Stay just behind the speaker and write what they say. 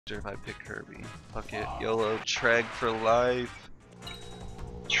if I pick Kirby. Fuck it. YOLO. Treg for life.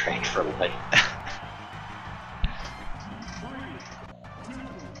 Treg for life.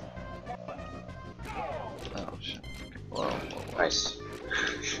 Oh shit. Okay. Whoa. Nice.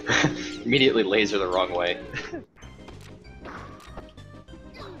 Immediately laser the wrong way.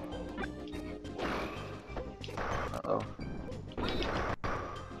 Uh-oh.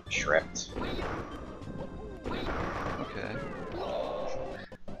 Shrek'd. Okay.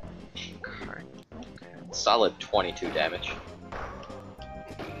 Solid 22 damage.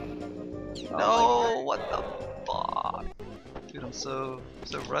 No, Oh what the fuck? Dude, I'm so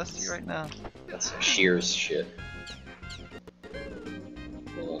rusty right now. That's Shears shit.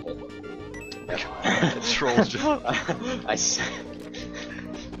 Troll jump. I said.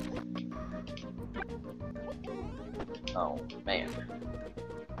 Oh man.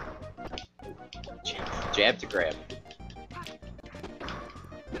 Jab to grab.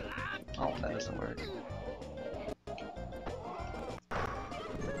 Oh, that doesn't work.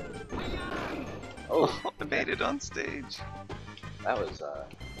 Oh, evaded on stage. That was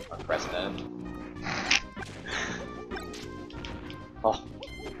unprecedented. Oh,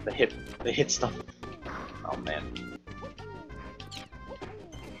 the hit stuff. Oh man.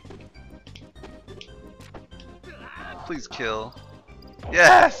 Please kill.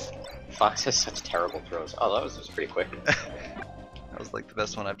 Yes! Fox has such terrible throws. Oh, that was just pretty quick. That was like the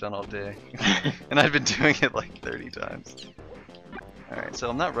best one I've done all day. And I've been doing it like 30 times. Alright, so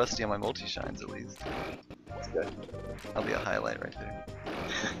I'm not rusty on my multi-shines at least. That's good. That'll be a highlight right there.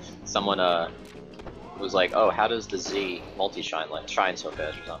 Someone was like, oh, how does the Z multi-shine like shine so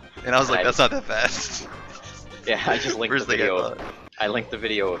fast or something? And I was like, that's not that fast. Yeah, I just linked the video. I linked the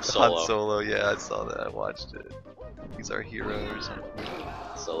video of Solo. Han Solo, yeah, I saw that. I watched it. He's our hero or something.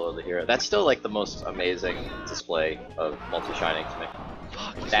 Solo the hero. That's still like the most amazing display of multi-shining to me.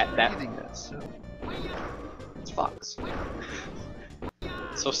 Fuck, that so... It's Fox.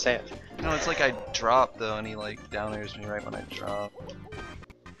 It's so sad. No, it's like I drop though, and he like down airs me right when I drop.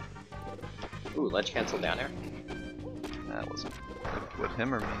 Ooh, ledge cancel down air. That wasn't with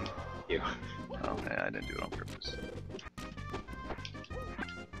him or me. You. Oh, yeah, I didn't do it on purpose.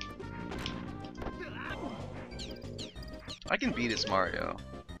 I can beat this Mario.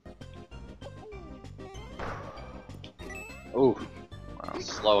 Ooh. Wow.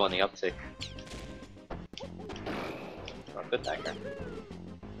 Slow on the uptick. Oh, good dagger.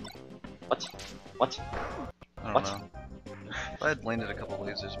 What? What? I don't know. If I had landed a couple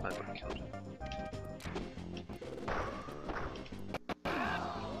lasers, I would have killed him.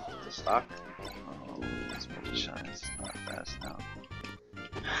 The stock? Oh, this multi-shine is not fast now.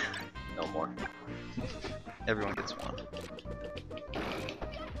 No more. Everyone gets one.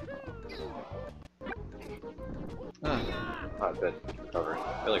 Oh, good. Recovery.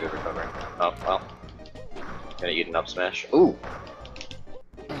 Really good recovery. Oh, well. Gonna eat an up smash. Ooh!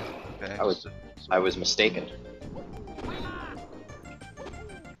 Okay, I was mistaken.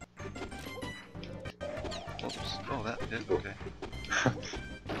 Oops. Oh, that did. Okay.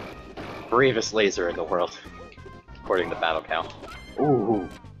 Bravest laser in the world, according to Battle Cow. Ooh,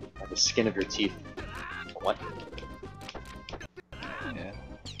 like the skin of your teeth. What? Yeah,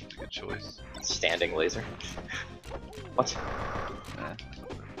 it's a good choice. Standing laser. What? Yeah.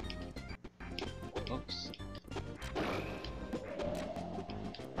 Oops.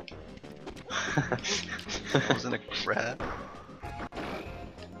 I wasn't a crab.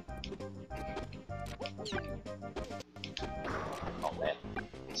 Oh man.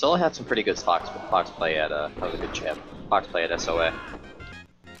 Solo had some pretty good Fox play at that was a good jab. Fox play at SOA.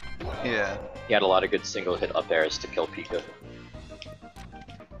 Yeah. He had a lot of good single hit up airs to kill Pika.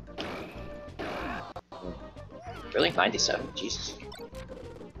 Really? 97? Jesus.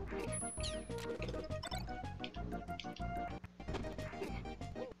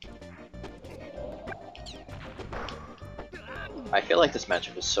 I feel like this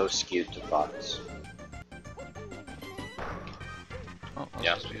matchup is so skewed to Fox. Oh, that's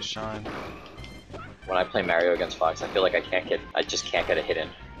Yeah. supposed to be a shine. When I play Mario against Fox, I feel like I just can't get a hit in.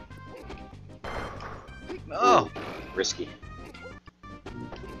 No! Ooh, risky.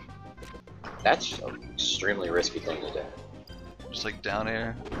 That's an extremely risky thing to do. Just like down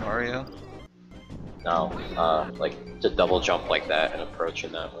air Mario? No, like to double jump like that and approach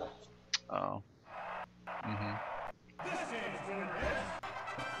in that way. Oh. Mm-hmm.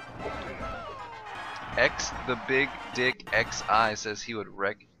 X the Big Dick XI says he would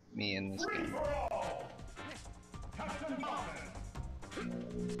wreck me in this game.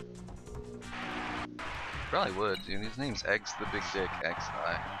 Probably would, dude. His name's X the Big Dick XI.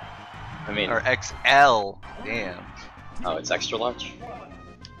 I mean, Or XL. Damn. oh, it's extra large?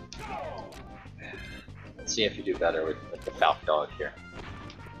 Let's see if you do better with the Falcon Dog here.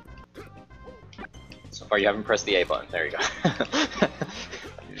 So far you haven't pressed the A button. There you go.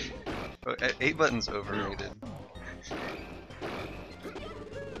 Oh, A button's overrated.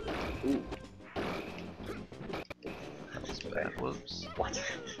 Ooh. That was bad. Whoops. What?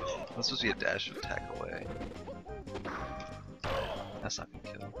 That's supposed to be a dash attack away. That's not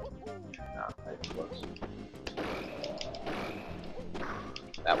gonna kill. Nah, that's close.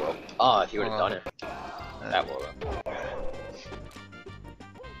 That will. Oh, if you would have done it. That will. I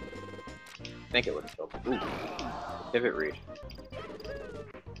think it would have killed. Ooh. Pivot read.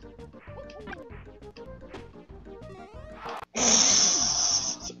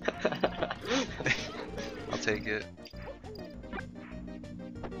 I'll take it.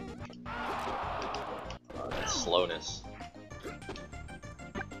 Oh, that slowness.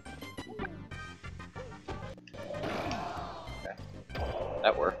 Okay.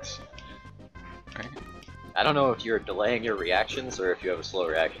 That works. Right. I don't know if you're delaying your reactions or if you have a slow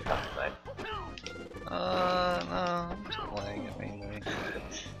reaction time tonight. No, I'm just playing it mainly.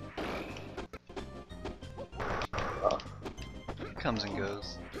 Oh. It comes and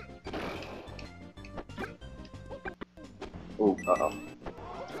goes. Ooh, uh-oh.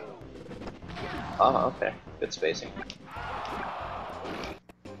 Oh, okay. Good spacing.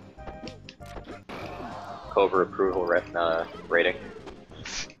 Cobra approval rating.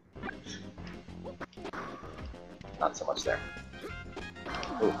 Not so much there.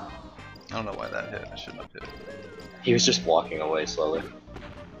 Ooh. I don't know why that hit. I shouldn't have hit. He was just walking away slowly.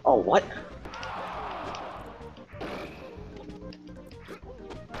 Oh, what?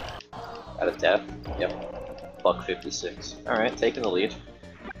 Out of death? Yep. Buck 56. Alright, taking the lead.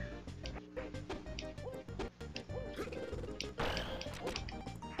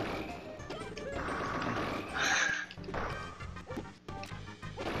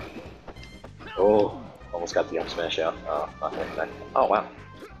 Oh, almost got the up smash out. Oh, not there. Oh, wow.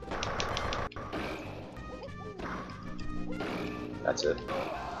 That's it.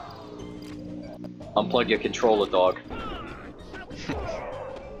 Unplug your controller, dog.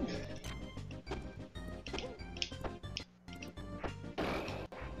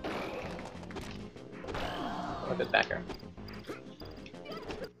 A good backer.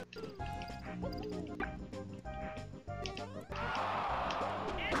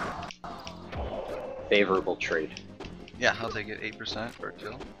 Favorable trade. Yeah, I'll take it. 8% for a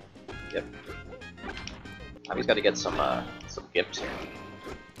kill. Yep. He's got to get some gimps here.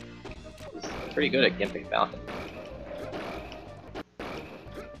 He's pretty good at gimping Falcon.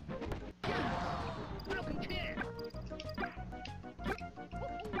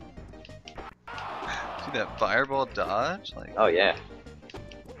 See that fireball dodge? Like, Oh yeah.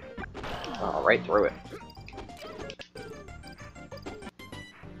 Oh, right through it.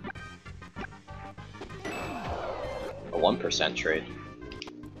 A 1% trade.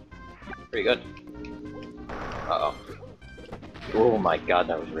 Pretty good. Uh-oh. Oh my god,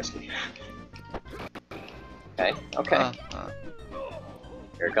 that was risky. Okay, okay.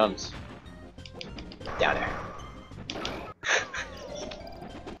 Here it comes. Down there.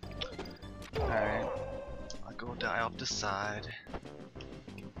 Alright. I'll go die off the side.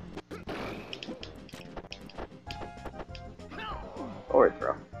 Forward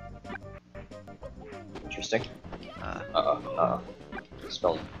throw. Interesting. Uh-oh, uh-oh.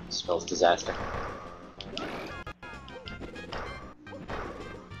 Spells disaster.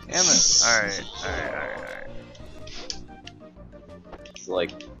 Damn it. Alright, alright. It's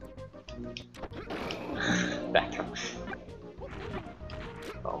like... back up.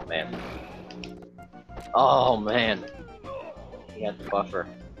 Oh man. Oh man! He had the buffer.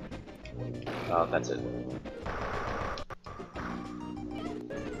 Oh, that's it.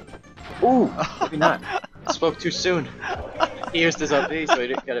 Ooh! Maybe not. Spoke too soon. He used his up B, so he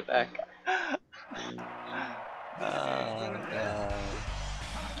didn't get it back.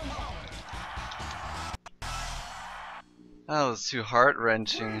 That was too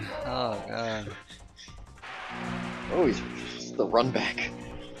heart-wrenching. Oh god. Oh, he's the run back.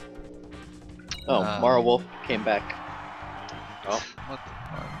 Oh, Mara Wolf came back. Oh. What the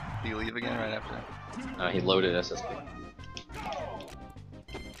fuck? Did he leave again right after? He loaded SSB.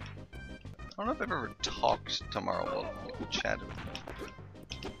 I don't know if I've ever talked to Marvel, like chatted with him.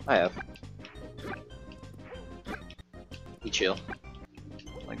 I have. He chill.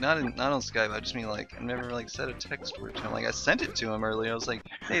 Like not on Skype, I just mean like I never like said a text word to him. Like I sent it to him earlier. I was like,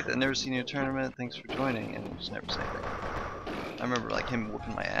 "Hey, I've never seen you at a tournament. Thanks for joining," and he just never said anything. I remember like him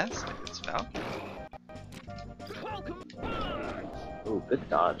whooping my ass. Like it's Falcon. Ooh, good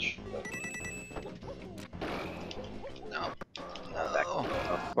dodge. No. Back. Oh,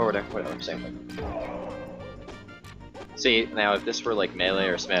 forward there. Whatever, same thing. See, now if this were like Melee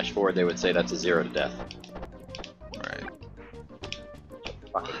or Smash 4, they would say that's a 0 to death. Right.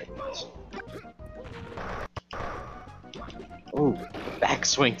 Fucking idiots. Ooh, the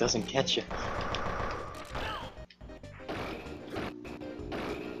backswing doesn't catch you.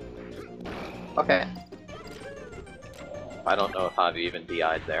 Okay. I don't know if I've even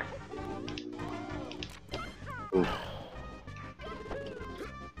DI'd there. Ooh.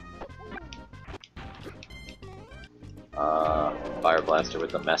 Fireblaster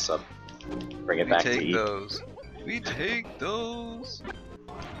with the mess up. Bring it back to take E. those. We take those.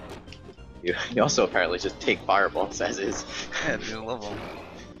 You also apparently just take fireballs as is. Yeah, dude, I love them.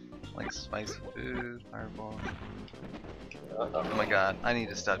 Like spicy food, fireball. Oh my god, I need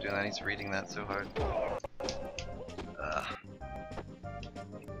to stop doing that. He's reading that so hard.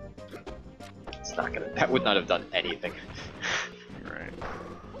 It's not gonna. That would not have done anything. Right.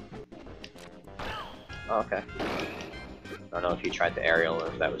 Oh, okay. I don't know if he tried the aerial or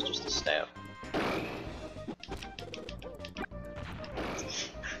if that was just a stab.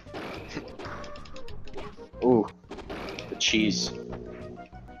 Ooh, the cheese.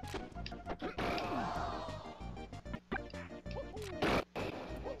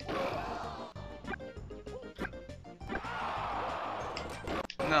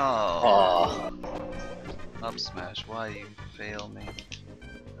 No. Oh, Up smash. Why you fail me?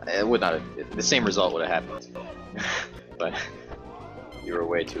 it would not have. The same result would have happened, but you were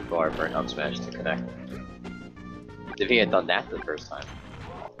way too far for an up smash to connect. If he had done that the first time,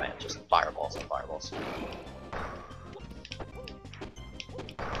 oh man, just fireballs and fireballs.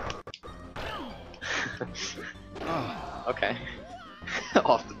 Oh. Okay.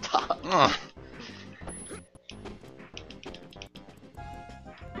 Off the top. Oh.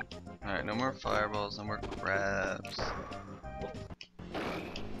 Alright, no more fireballs, no more crabs.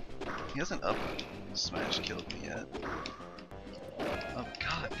 He hasn't up smash killed me yet. Oh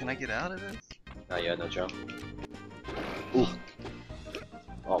god, can I get out of this? Not yet, no jump. Ooh.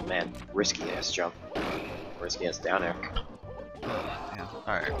 Oh man, risky ass jump. Risky ass down air. Oh, damn.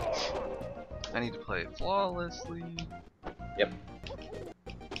 Alright. I need to play it flawlessly. Yep.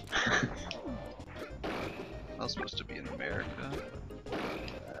 I was supposed to be in America.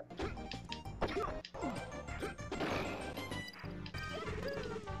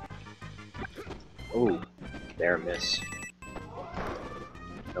 Ooh, there miss.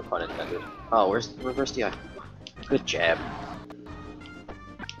 No pun intended. Oh, where's the reverse DI? Good jab.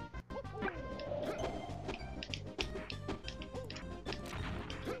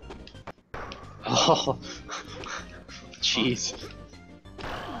 Oh, jeez.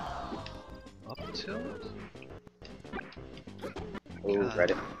 Up tilt? Ooh, God.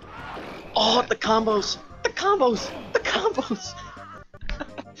 Reddit. Oh, the combos! The combos! The combos!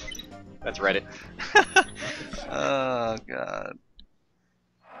 That's Reddit. Oh god.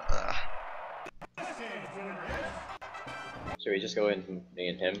 Should we just go in me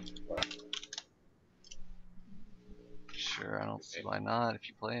and him? Or... Sure, I don't see why not if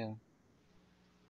you play him.